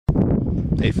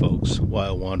Hey folks,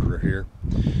 Wild Wanderer here.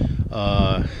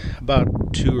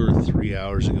 About 2 or 3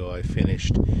 hours ago I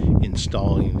finished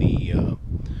installing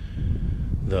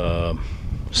the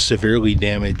severely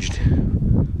damaged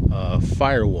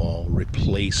firewall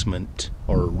replacement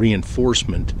or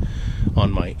reinforcement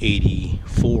on my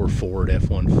 84 Ford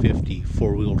F-150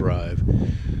 four-wheel drive.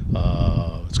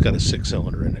 It's got a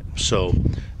 6-cylinder in it. So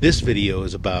this video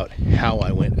is about how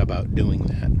I went about doing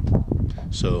that.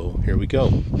 So here we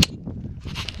go.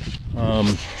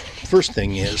 First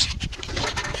thing is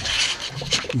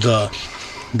the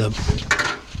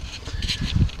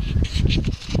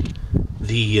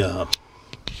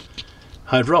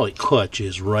hydraulic clutch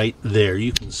is right there.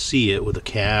 You can see it with a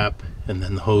cap and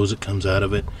then the hose that comes out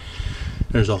of it.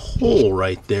 There's a hole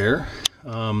right there.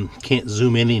 Can't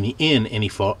zoom in any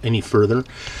further,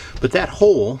 but that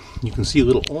hole, you can see a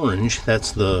little orange.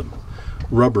 That's the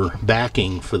rubber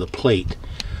backing for the plate.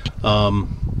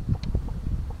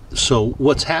 So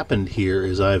what's happened here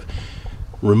is I've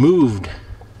removed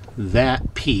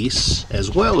that piece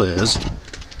as well as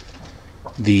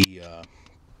the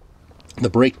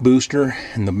brake booster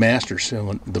and the master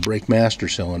cylinder, the brake master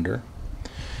cylinder.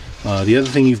 The other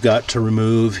thing you've got to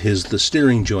remove is the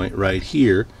steering joint right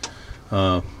here.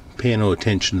 Pay no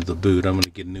attention to the boot. I'm going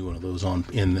to get a new one of those on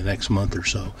in the next month or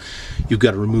so. You've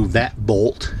got to remove that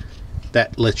bolt.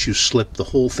 That lets you slip the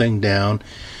whole thing down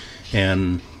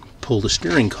and pull the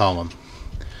steering column.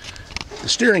 The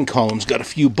steering column's got a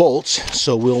few bolts,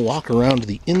 so we'll walk around to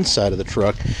the inside of the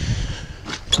truck.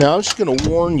 Now I'm just going to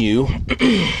warn you,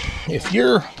 if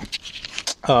you're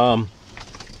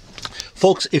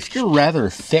folks, if you're rather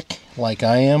thick like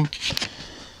I am,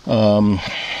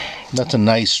 that's a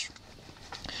nice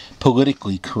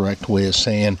politically correct way of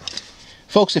saying,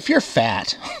 folks, if you're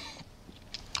fat,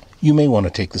 you may want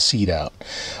to take the seat out.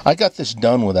 I got this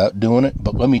done without doing it,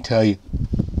 but let me tell you,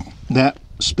 that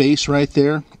space right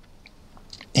there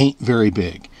ain't very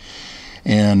big.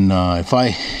 And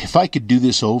if I could do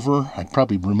this over, I'd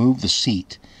probably remove the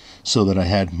seat so that I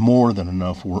had more than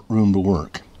enough room to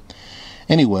work.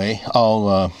 Anyway,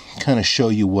 I'll kind of show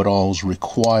you what all is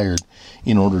required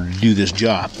in order to do this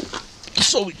job.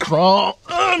 So we crawl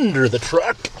under the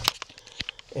truck,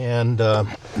 and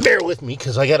bear with me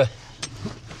because I gotta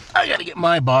get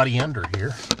my body under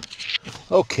here.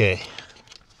 Okay.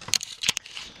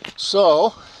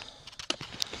 So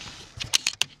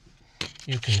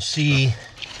you can see,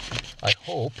 I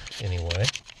hope anyway.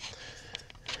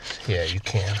 Yeah, you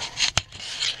can.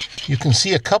 You can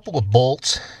see a couple of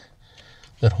bolts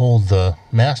that hold the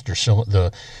master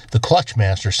cylinder, the clutch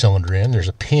master cylinder in. There's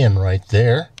a pin right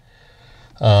there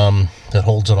that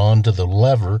holds it onto the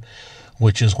lever,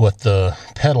 which is what the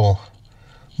pedal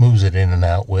moves it in and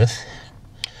out with.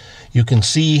 You can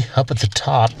see up at the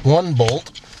top one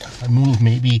bolt. I move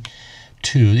maybe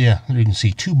two. Yeah, you can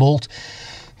see two bolts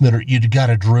that you got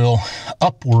to drill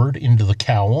upward into the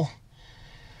cowl.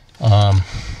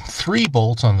 3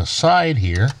 bolts on the side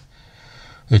here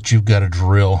that you've got to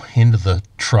drill into the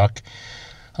truck,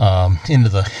 into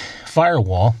the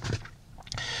firewall.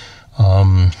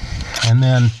 And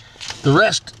then the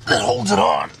rest that holds it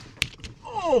on.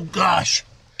 Oh gosh,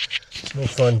 it's no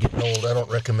fun getting old. I don't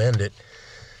recommend it,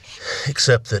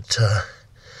 except that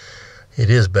it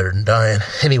is better than dying.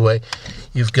 Anyway,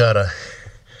 you've got a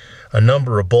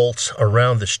number of bolts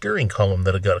around the steering column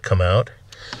that have got to come out.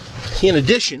 In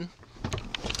addition,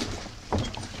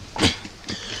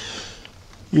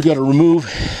 you've got to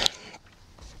remove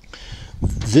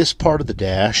this part of the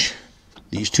dash,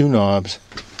 these 2 knobs,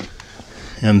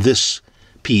 and this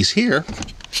piece here,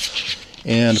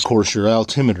 and of course your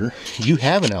altimeter. You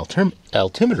have an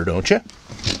altimeter, don't you?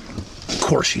 Of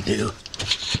course you do.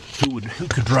 Who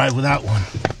could drive without one?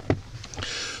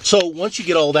 So once you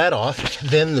get all that off,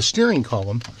 then the steering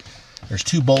column, there's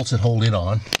 2 bolts that hold it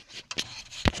on,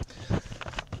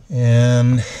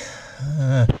 and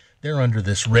they're under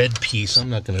this red piece.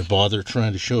 I'm not going to bother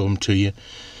trying to show them to you,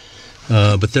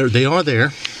 but they are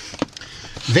there.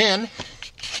 Then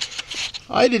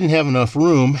I didn't have enough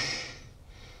room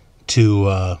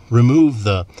to remove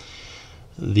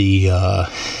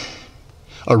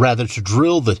or rather to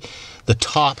drill the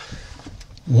top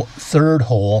 3rd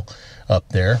hole up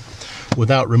there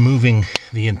without removing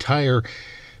the entire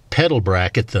pedal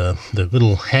bracket, the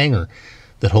little hanger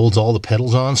that holds all the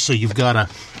pedals on. So you've got to,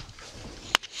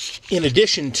 in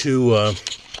addition to, I'm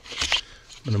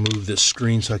going to move this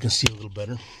screen so I can see a little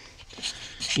better.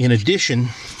 In addition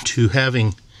to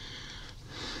having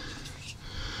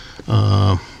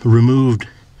removed,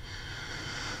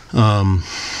 let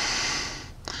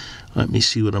me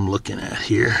see what I'm looking at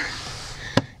here.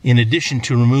 In addition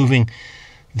to removing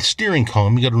the steering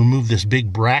column, you got to remove this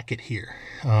big bracket here.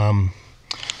 And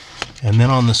then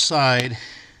on the side,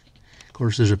 of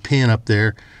course, there's a pin up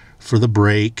there for the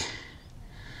brake.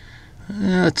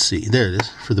 Let's see, there it is,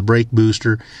 for the brake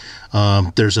booster.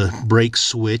 There's a brake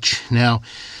switch. Now,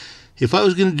 if I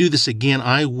was going to do this again,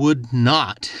 I would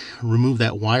not remove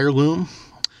that wire loom.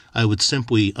 I would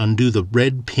simply undo the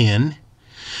red pin.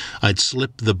 I'd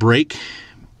slip the brake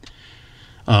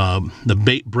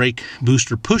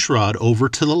booster push rod over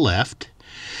to the left,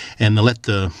 and let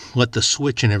the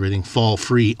switch and everything fall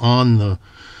free on the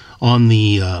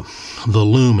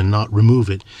loom and not remove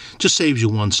it. Just saves you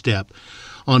one step.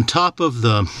 On top of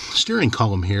the steering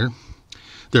column here,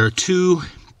 there are two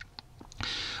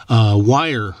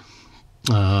wire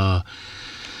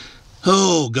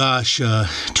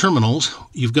terminals.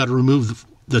 You've got to remove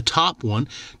the top one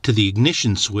to the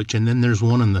ignition switch, and then there's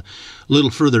one on the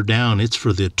little further down. It's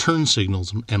for the turn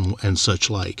signals and such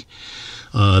like.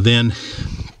 Then,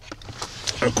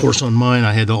 of course, on mine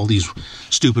I had all these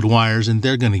stupid wires, and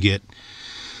they're going to get,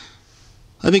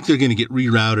 I think they're going to get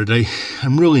rerouted.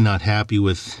 I'm really not happy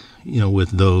with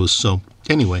those. So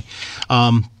anyway,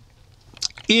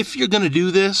 if you're going to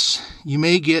do this, you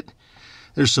may get,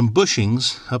 there's some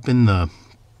bushings up in the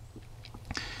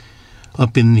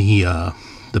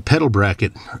pedal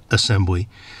bracket assembly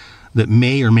that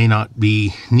may or may not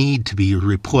need to be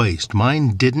replaced.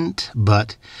 Mine didn't,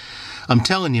 but I'm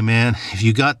telling you, man, if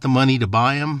you got the money to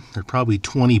buy them, they're probably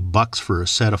 $20 for a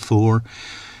set of 4.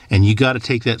 And you got to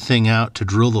take that thing out to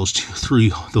drill those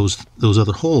those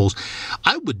other holes.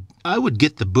 I would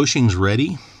get the bushings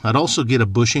ready. I'd also get a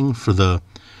bushing for the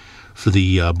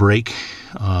brake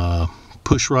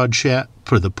push rod shaft,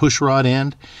 for the push rod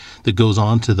end that goes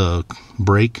onto the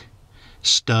brake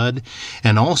stud,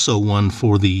 and also one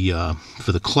for the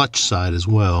clutch side as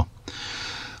well.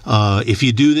 If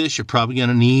you do this, you're probably going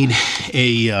to need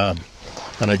an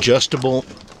adjustable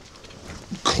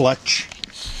clutch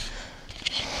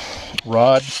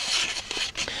rod.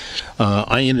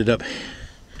 I ended up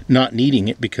not needing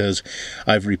it because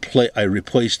I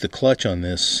replaced the clutch on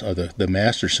this, the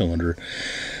master cylinder,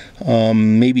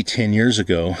 maybe 10 years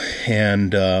ago,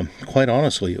 and quite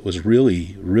honestly, it was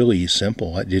really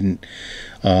simple. I didn't.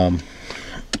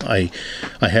 I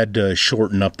had to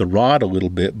shorten up the rod a little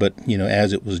bit, but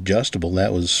as it was adjustable,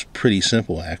 that was pretty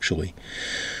simple actually.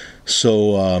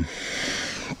 So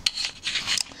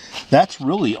that's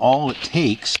really all it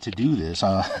takes to do this.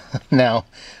 Now,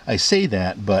 I say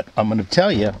that, but I'm going to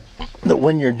tell you that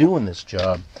when you're doing this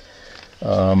job,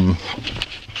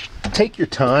 take your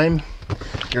time.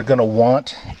 You're going to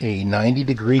want a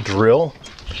 90-degree drill.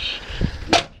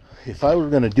 If I were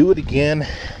going to do it again,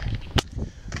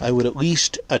 I would at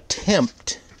least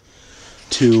attempt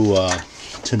to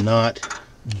not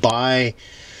buy,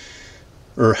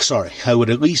 or sorry, I would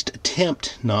at least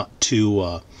attempt not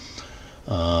to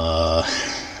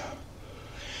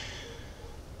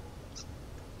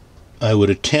I would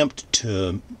attempt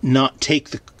to not take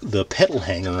the pedal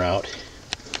hanger out,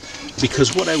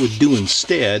 because what I would do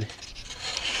instead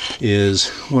is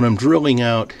when I'm drilling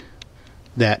out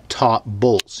that top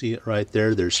bolt, see it right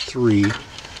there, there's 3.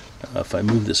 If I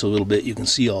move this a little bit, you can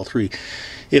see all 3.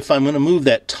 If I'm going to move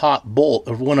that top bolt,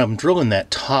 or when I'm drilling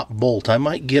that top bolt, I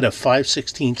might get a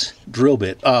 5/16 drill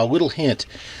bit. Little hint,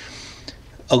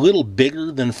 a little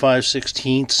bigger than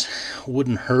 5/16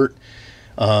 wouldn't hurt.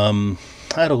 I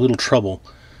had a little trouble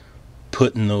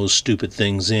putting those stupid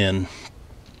things in,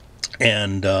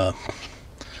 and it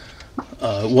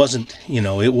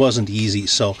wasn't easy,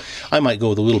 so I might go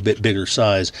with a little bit bigger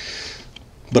size.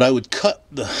 But I would cut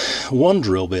the one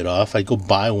drill bit off. I'd go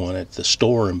buy one at the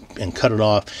store and cut it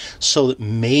off, so that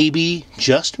maybe,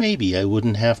 just maybe, I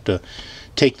wouldn't have to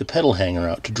take the pedal hanger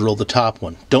out to drill the top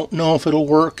one. Don't know if it'll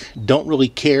work. Don't really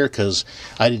care, because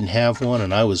I didn't have one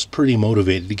and I was pretty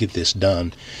motivated to get this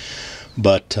done.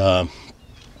 But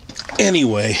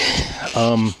anyway,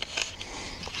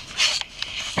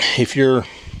 if your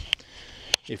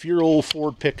old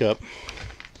Ford pickup,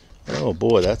 oh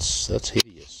boy, that's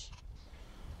hideous.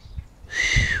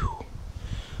 Whew.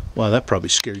 Wow, that probably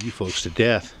scared you folks to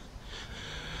death.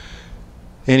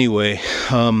 Anyway,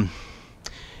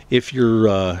 if your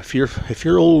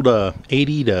old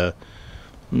 80 to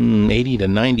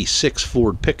 96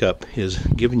 Ford pickup is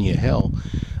giving you hell,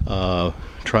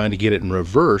 trying to get it in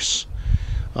reverse,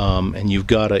 and you've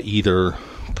got to either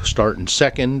start in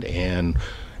second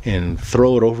and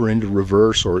throw it over into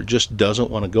reverse, or it just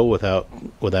doesn't want to go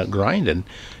without grinding,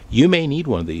 you may need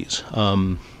one of these.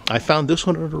 I found this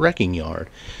one at a wrecking yard.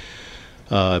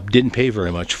 Didn't pay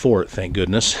very much for it, thank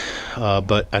goodness,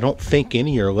 but I don't think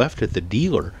any are left at the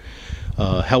dealer.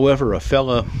 However, a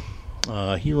fella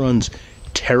He runs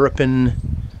Terrapin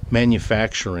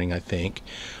Manufacturing, I think.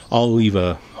 I'll leave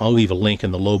a link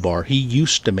in the low bar. He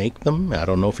used to make them. I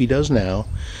don't know if he does now,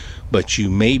 but you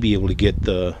may be able to get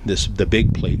the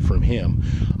big plate from him.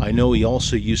 I know he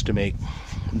also used to make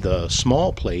the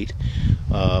small plate,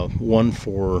 one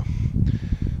for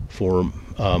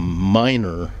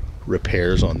minor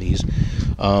repairs on these.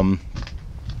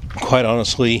 Quite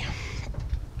honestly,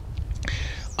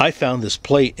 I found this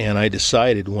plate and I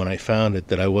decided when I found it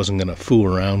that I wasn't going to fool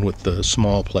around with the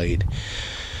small plate,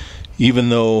 even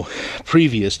though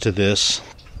previous to this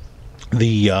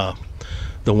the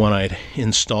one I'd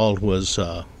installed was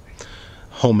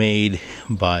homemade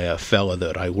by a fella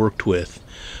that I worked with.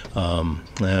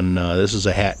 This is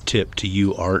a hat tip to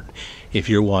you, Art. If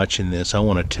you're watching this, I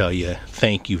want to tell you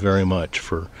thank you very much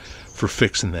for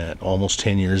fixing that almost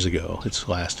 10 years ago. It's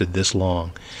lasted this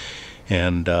long.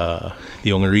 And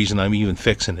the only reason I'm even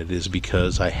fixing it is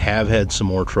because I have had some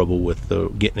more trouble with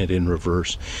getting it in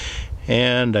reverse.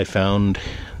 And I found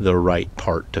the right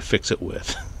part to fix it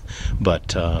with.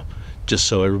 But just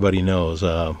so everybody knows,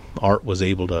 Art was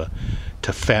able to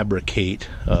fabricate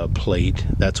a plate.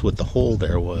 That's what the hole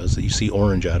there was that you see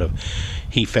orange out of.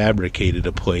 He fabricated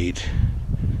a plate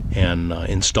and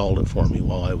installed it for me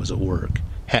while I was at work.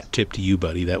 Hat tip to you,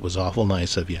 buddy. That was awful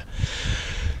nice of you.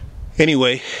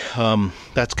 Anyway,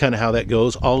 that's kind of how that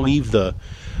goes. I'll leave the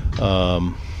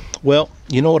well,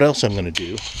 you know what else I'm going to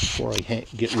do before I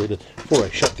before I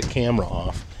shut the camera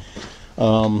off.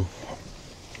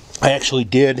 I actually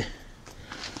did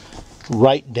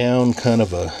write down kind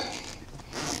of a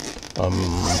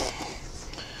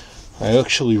I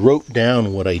actually wrote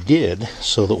down what I did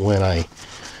so that when I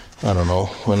don't know,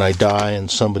 when I die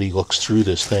and somebody looks through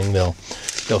this thing, they'll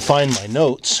find my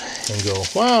notes and go,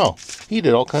 wow, he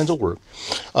did all kinds of work.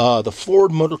 The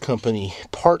Ford Motor Company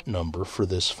part number for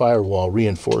this firewall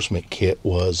reinforcement kit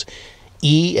was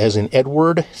E as in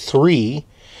Edward 3,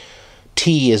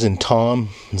 T as in Tom,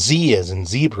 Z as in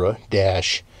Zebra,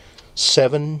 dash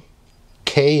 7,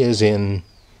 K as in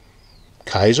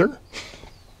Kaiser,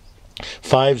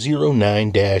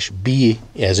 509-B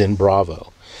as in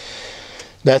Bravo.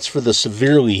 That's for the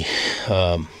severely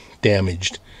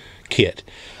damaged kit.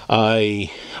 I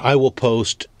will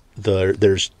post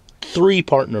there's 3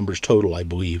 part numbers total, I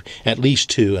believe, at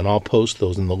least 2, and I'll post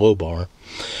those in the low bar.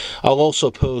 I'll also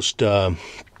post I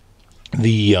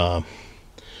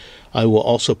will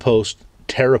also post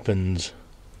Terrapin's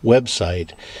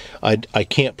website. I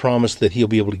can't promise that he'll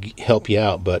be able to help you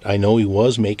out, but I know he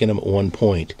was making them at one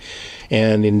point.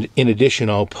 And in addition,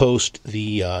 I'll post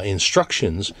the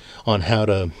instructions on how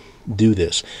to do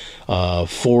this.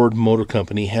 Ford Motor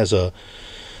Company has a,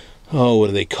 what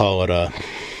do they call it?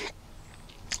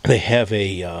 They have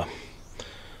a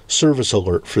service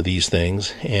alert for these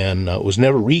things, and it was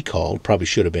never recalled. Probably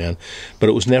should have been, but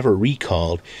it was never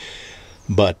recalled.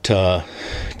 But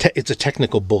it's a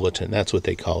technical bulletin. That's what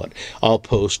they call it. I'll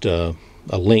post a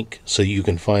link so you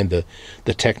can find the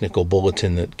technical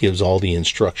bulletin that gives all the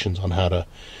instructions on how to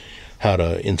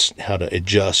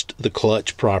adjust the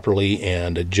clutch properly,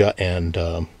 and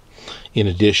in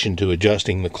addition to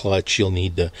adjusting the clutch, you'll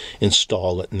need to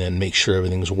install it and then make sure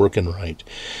everything's working right.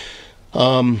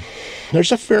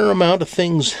 There's a fair amount of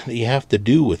things that you have to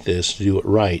do with this to do it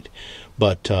right,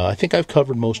 but I think I've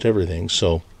covered most everything.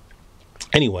 So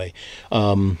anyway,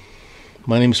 my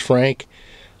name is Frank,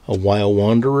 a wild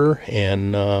wanderer,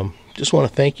 and just want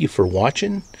to thank you for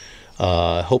watching.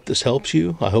 I hope this helps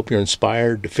you. I hope you're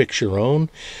inspired to fix your own,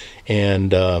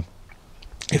 and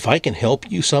if I can help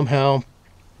you somehow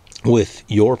with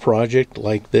your project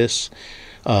like this,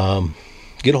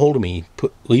 get a hold of me.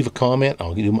 Leave a comment.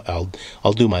 I'll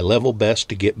do my level best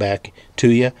to get back to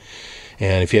you.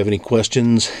 And if you have any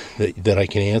questions that I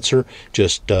can answer,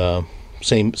 just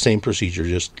same procedure.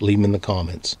 Just leave them in the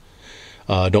comments.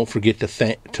 Don't forget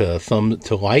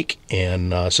to like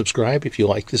and subscribe if you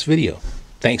like this video.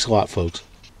 Thanks a lot, folks.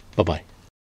 Bye-bye.